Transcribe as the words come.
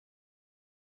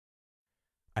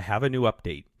I have a new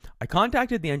update. I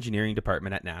contacted the engineering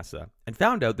department at NASA and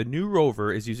found out the new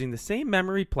rover is using the same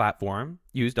memory platform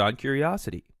used on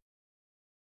Curiosity.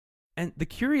 And the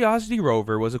Curiosity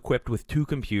rover was equipped with 2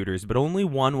 computers, but only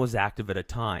one was active at a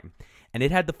time, and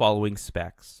it had the following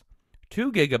specs: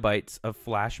 2 gigabytes of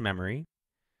flash memory,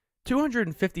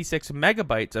 256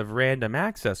 megabytes of random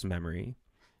access memory,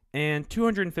 and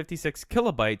 256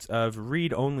 kilobytes of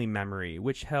read-only memory,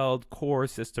 which held core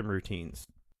system routines.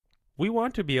 We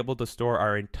want to be able to store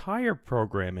our entire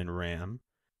program in RAM.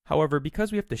 However,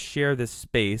 because we have to share this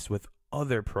space with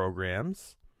other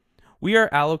programs, we are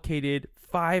allocated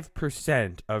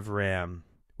 5% of RAM,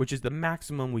 which is the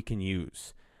maximum we can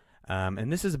use.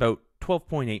 And this is about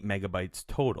 12.8 megabytes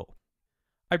total.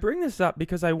 I bring this up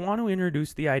because I want to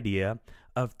introduce the idea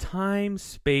of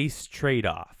time-space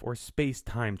trade-off, or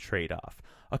space-time trade-off,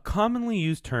 a commonly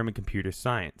used term in computer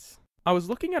science. I was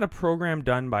looking at a program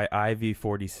done by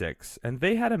IV46, and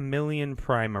they had a million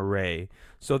prime array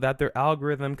so that their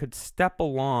algorithm could step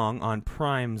along on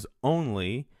primes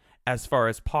only as far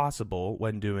as possible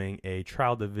when doing a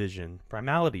trial division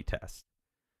primality test.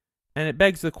 And it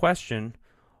begs the question,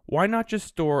 why not just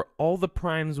store all the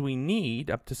primes we need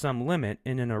up to some limit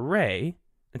in an array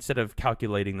instead of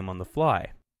calculating them on the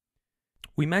fly?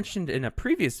 We mentioned in a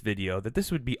previous video that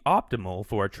this would be optimal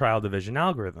for a trial division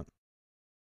algorithm.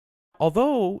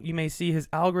 Although you may see his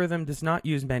algorithm does not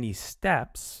use many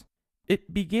steps,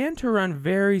 it began to run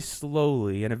very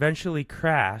slowly and eventually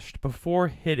crashed before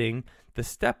hitting the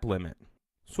step limit.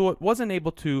 So it wasn't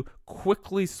able to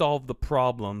quickly solve the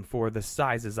problem for the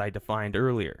sizes I defined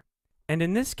earlier. And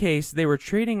in this case, they were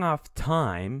trading off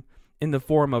time in the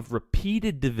form of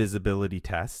repeated divisibility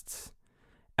tests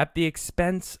at the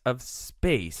expense of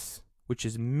space, which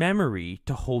is memory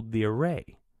to hold the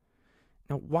array.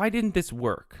 Now, why didn't this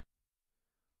work?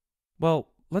 Well,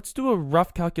 let's do a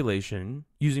rough calculation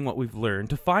using what we've learned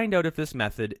to find out if this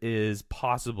method is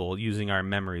possible using our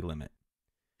memory limit.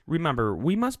 Remember,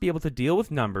 we must be able to deal with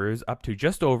numbers up to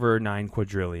just over 9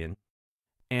 quadrillion.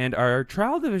 And our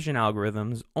trial division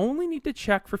algorithms only need to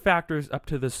check for factors up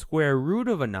to the square root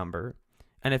of a number,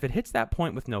 and if it hits that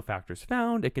point with no factors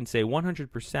found, it can say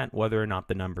 100% whether or not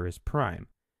the number is prime.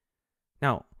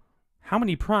 Now, how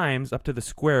many primes up to the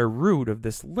square root of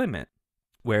this limit,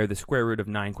 where the square root of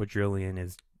 9 quadrillion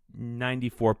is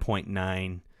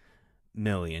 94.9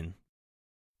 million?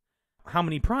 How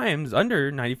many primes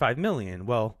under 95 million?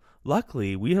 Well,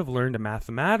 luckily, we have learned a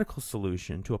mathematical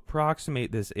solution to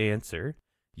approximate this answer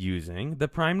using the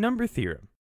prime number theorem.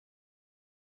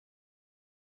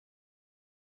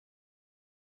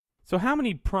 So how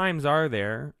many primes are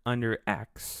there under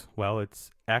x? Well, it's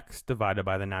x divided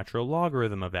by the natural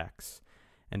logarithm of x.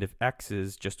 And if x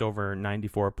is just over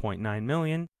 94.9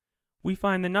 million, we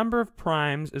find the number of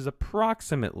primes is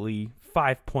approximately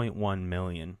 5.1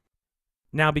 million.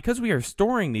 Now, because we are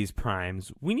storing these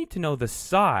primes, we need to know the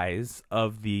size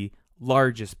of the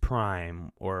largest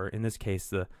prime, or in this case,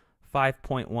 the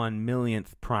 5.1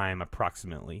 millionth prime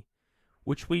approximately,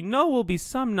 which we know will be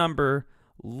some number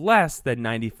less than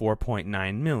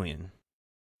 94.9 million.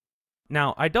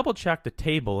 Now, I double-checked the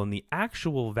table, and the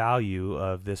actual value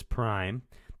of this prime,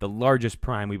 the largest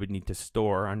prime we would need to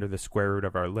store under the square root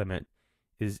of our limit,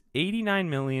 is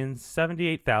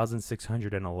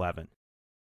 89,078,611.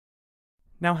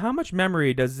 Now, how much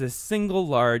memory does this single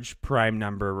large prime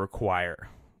number require?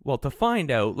 Well, to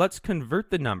find out, let's convert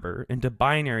the number into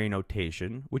binary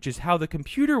notation, which is how the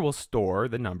computer will store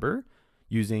the number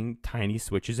using tiny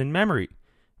switches in memory.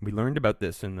 We learned about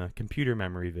this in the computer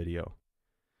memory video.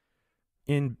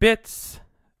 In bits,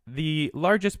 the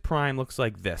largest prime looks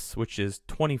like this, which is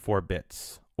 24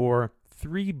 bits, or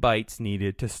 3 bytes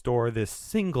needed to store this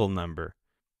single number.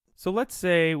 So let's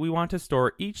say we want to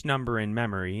store each number in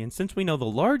memory, and since we know the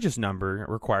largest number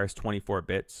requires 24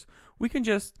 bits, we can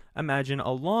just imagine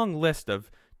a long list of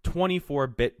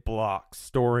 24-bit blocks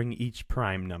storing each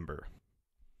prime number.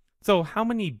 So how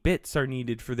many bits are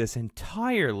needed for this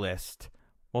entire list?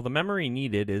 Well, the memory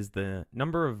needed is the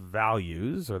number of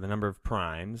values, or the number of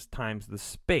primes, times the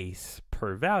space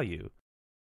per value.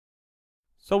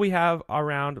 So we have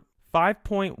around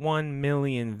 5.1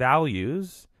 million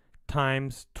values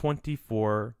times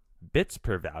 24 bits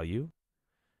per value,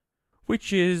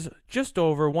 which is just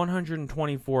over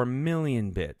 124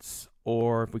 million bits,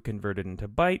 or if we convert it into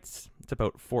bytes, it's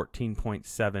about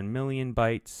 14.7 million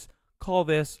bytes. Call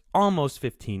this almost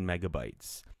 15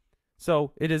 megabytes.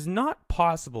 So it is not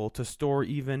possible to store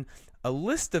even a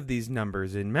list of these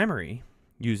numbers in memory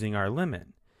using our limit.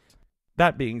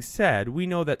 That being said, we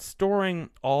know that storing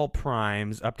all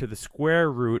primes up to the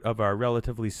square root of our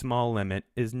relatively small limit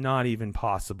is not even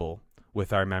possible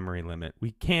with our memory limit.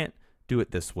 We can't do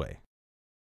it this way.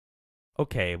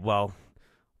 Okay, well,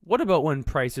 what about when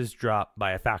prices drop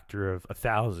by a factor of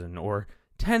 1,000 or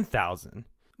 10,000?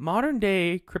 Modern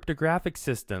day cryptographic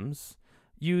systems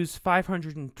use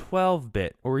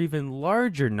 512-bit or even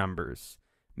larger numbers,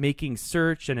 making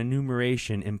search and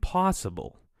enumeration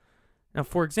impossible. Now,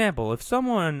 for example, if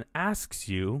someone asks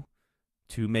you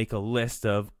to make a list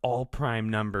of all prime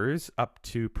numbers up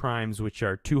to primes which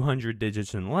are 200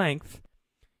 digits in length,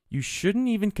 you shouldn't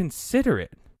even consider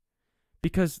it,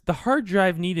 because the hard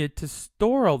drive needed to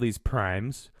store all these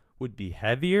primes would be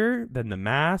heavier than the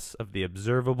mass of the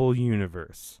observable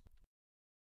universe.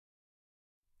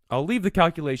 I'll leave the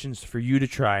calculations for you to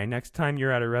try next time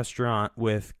you're at a restaurant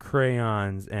with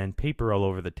crayons and paper all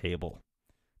over the table.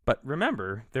 But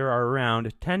remember, there are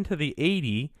around 10 to the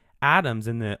 80 atoms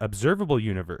in the observable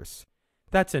universe.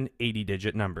 That's an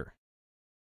 80-digit number.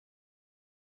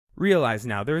 Realize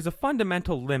now there is a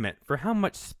fundamental limit for how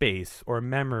much space or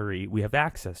memory we have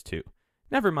access to.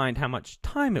 Never mind how much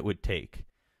time it would take.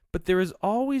 But there is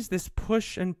always this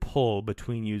push and pull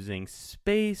between using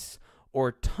space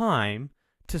or time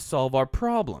to solve our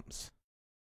problems.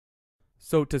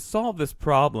 So to solve this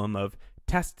problem of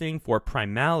testing for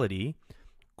primality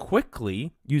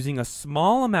quickly using a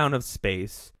small amount of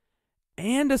space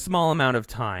and a small amount of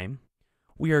time,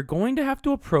 we are going to have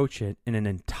to approach it in an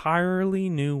entirely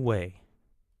new way.